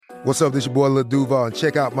What's up, this your boy Lil Duval, and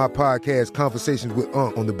check out my podcast, Conversations with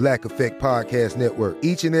Unc, on the Black Effect Podcast Network.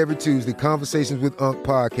 Each and every Tuesday, Conversations with Unc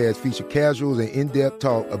podcast feature casuals and in-depth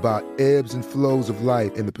talk about ebbs and flows of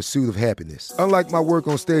life and the pursuit of happiness. Unlike my work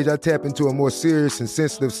on stage, I tap into a more serious and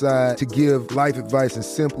sensitive side to give life advice and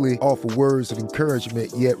simply offer words of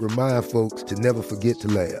encouragement, yet remind folks to never forget to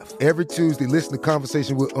laugh. Every Tuesday, listen to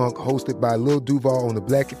Conversations with Unc, hosted by Lil Duval on the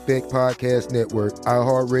Black Effect Podcast Network,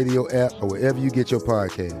 iHeartRadio app, or wherever you get your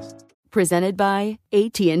podcasts. Presented by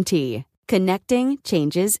AT&T. Connecting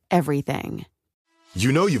changes everything.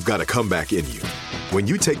 You know you've got a comeback in you. When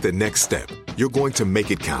you take the next step, you're going to make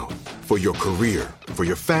it count. For your career, for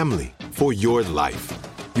your family, for your life.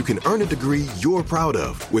 You can earn a degree you're proud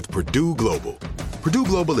of with Purdue Global. Purdue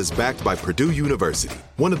Global is backed by Purdue University,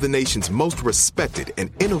 one of the nation's most respected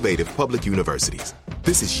and innovative public universities.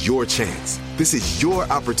 This is your chance. This is your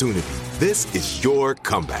opportunity. This is your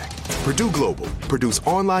comeback. Purdue Global, Purdue's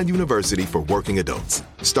online university for working adults.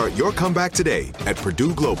 Start your comeback today at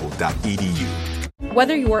purdueglobal.edu.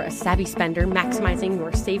 Whether you're a savvy spender maximizing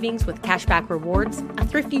your savings with cashback rewards, a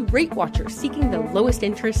thrifty rate watcher seeking the lowest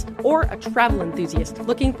interest, or a travel enthusiast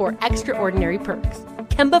looking for extraordinary perks,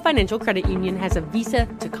 Kemba Financial Credit Union has a visa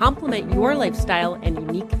to complement your lifestyle and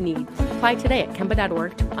unique needs. Apply today at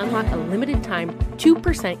Kemba.org to unlock a limited time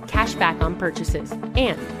 2% cash back on purchases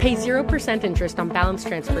and pay 0% interest on balance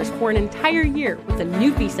transfers for an entire year with a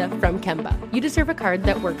new visa from Kemba. You deserve a card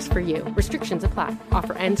that works for you. Restrictions apply.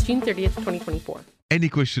 Offer ends June 30th, 2024. Any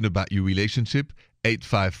question about your relationship?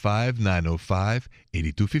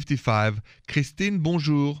 855-905-8255. Christine,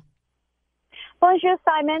 bonjour. Bonjour,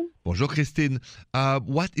 Simon. Bonjour, Christine.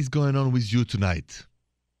 What is going on with you tonight?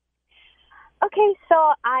 Okay,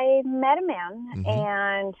 so I met a man,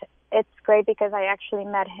 and it's great because I actually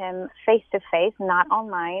met him face-to-face, not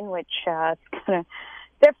online, which is kind of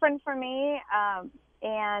different for me.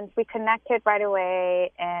 And we connected right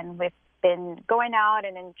away, and we've been going out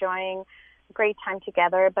and enjoying a great time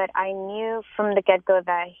together. But I knew from the get-go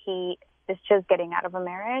that he is just getting out of a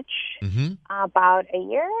marriage about a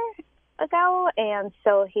year ago, and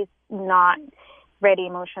so he's not ready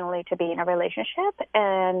emotionally to be in a relationship.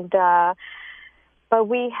 And but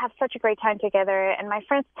we have such a great time together, and my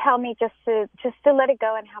friends tell me just to let it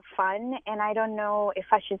go and have fun. And I don't know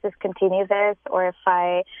if I should just continue this or if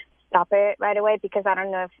I stop it right away, because I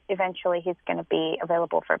don't know if eventually he's going to be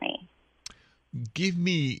available for me. Give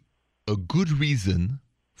me a good reason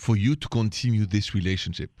for you to continue this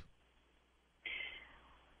relationship.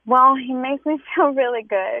 Well, he makes me feel really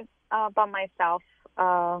good about myself.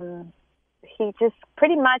 He just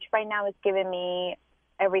pretty much right now is giving me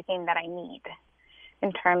everything that I need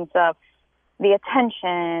in terms of the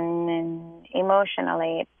attention and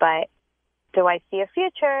emotionally. But do I see a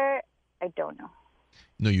future? I don't know.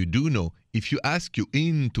 No, you do know. If you ask your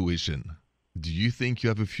intuition, do you think you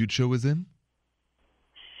have a future with him?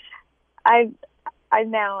 I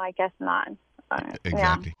know, I guess not.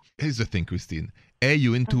 Exactly. Yeah. Here's the thing, Christine.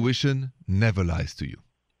 Your intuition never lies to you.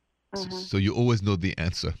 So you always know the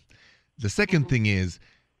answer. The second thing is,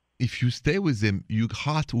 if you stay with him, your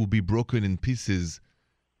heart will be broken in pieces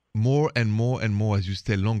more and more and more as you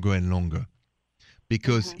stay longer and longer.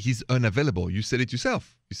 Because he's unavailable. You said it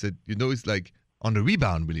yourself. You said, it's like on the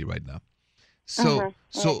rebound really right now. So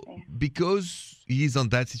because he's on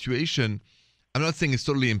that situation, I'm not saying it's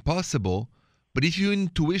totally impossible, but if your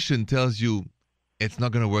intuition tells you it's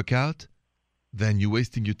not going to work out, then you're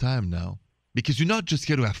wasting your time now. Because you're not just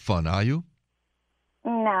here to have fun, are you?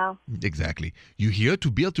 No. Exactly. You're here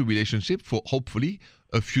to build a relationship for, hopefully,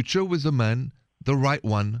 a future with a man, the right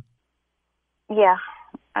one. Yeah,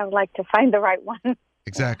 I would like to find the right one.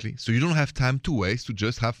 Exactly. So you don't have time to waste, to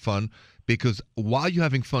just have fun, because while you're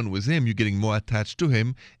having fun with him, you're getting more attached to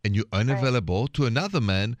him, and you're unavailable to another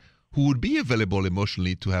man who would be available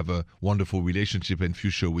emotionally to have a wonderful relationship and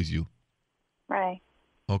future with you. Right.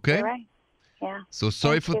 Okay? You're right. Yeah. So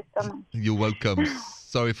sorry Thank you so much. You're welcome.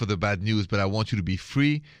 Sorry for the bad news, but I want you to be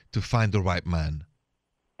free to find the right man.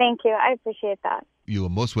 Thank you. I appreciate that. You are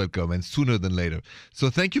most welcome, and sooner than later.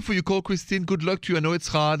 So thank you for your call, Christine. Good luck to you. I know it's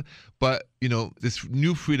hard, but this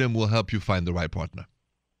new freedom will help you find the right partner.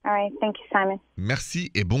 All right. Thank you, Simon.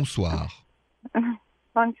 Merci et bonsoir.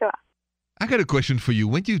 Bonsoir. I got a question for you.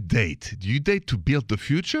 When you date, do you date to build the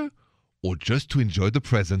future or just to enjoy the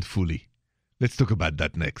present fully? Let's talk about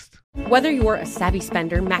that next. Whether you're a savvy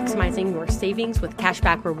spender maximizing your savings with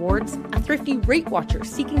cashback rewards, a thrifty rate watcher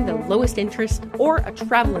seeking the lowest interest, or a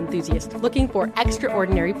travel enthusiast looking for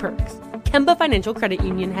extraordinary perks, Kemba Financial Credit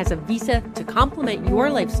Union has a visa to complement your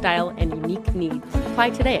lifestyle and unique needs. Apply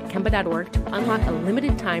today at Kemba.org to unlock a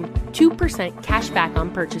limited time 2% cash back on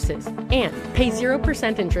purchases and pay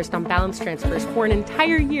 0% interest on balance transfers for an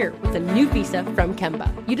entire year with a new visa from Kemba.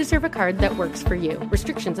 You deserve a card that works for you.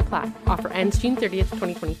 Restrictions apply. Offer ends June 30th,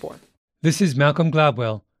 2024. This is Malcolm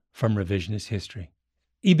Gladwell from Revisionist History.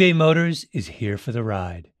 eBay Motors is here for the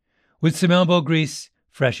ride. With some elbow grease,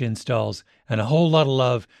 fresh installs, and a whole lot of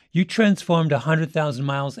love, you transformed 100,000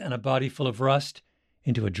 miles and a body full of rust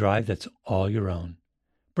into a drive that's all your own.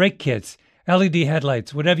 Brake kits, LED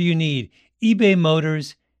headlights, whatever you need, eBay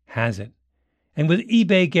Motors has it. And with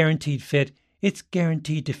eBay Guaranteed Fit, it's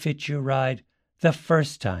guaranteed to fit your ride the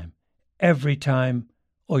first time, every time,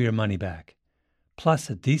 or your money back.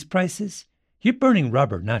 Plus, at these prices, you're burning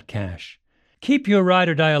rubber, not cash. Keep your ride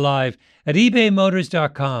or die alive at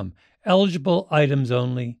ebaymotors.com. Eligible items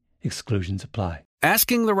only. Exclusions apply.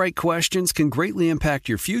 Asking the right questions can greatly impact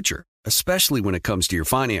your future, especially when it comes to your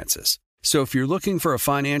finances. So if you're looking for a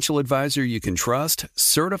financial advisor you can trust,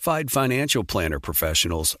 certified financial planner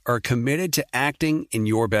professionals are committed to acting in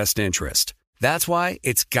your best interest. That's why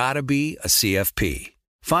it's got to be a CFP.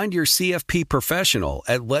 Find your CFP professional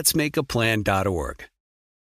at letsmakeaplan.org.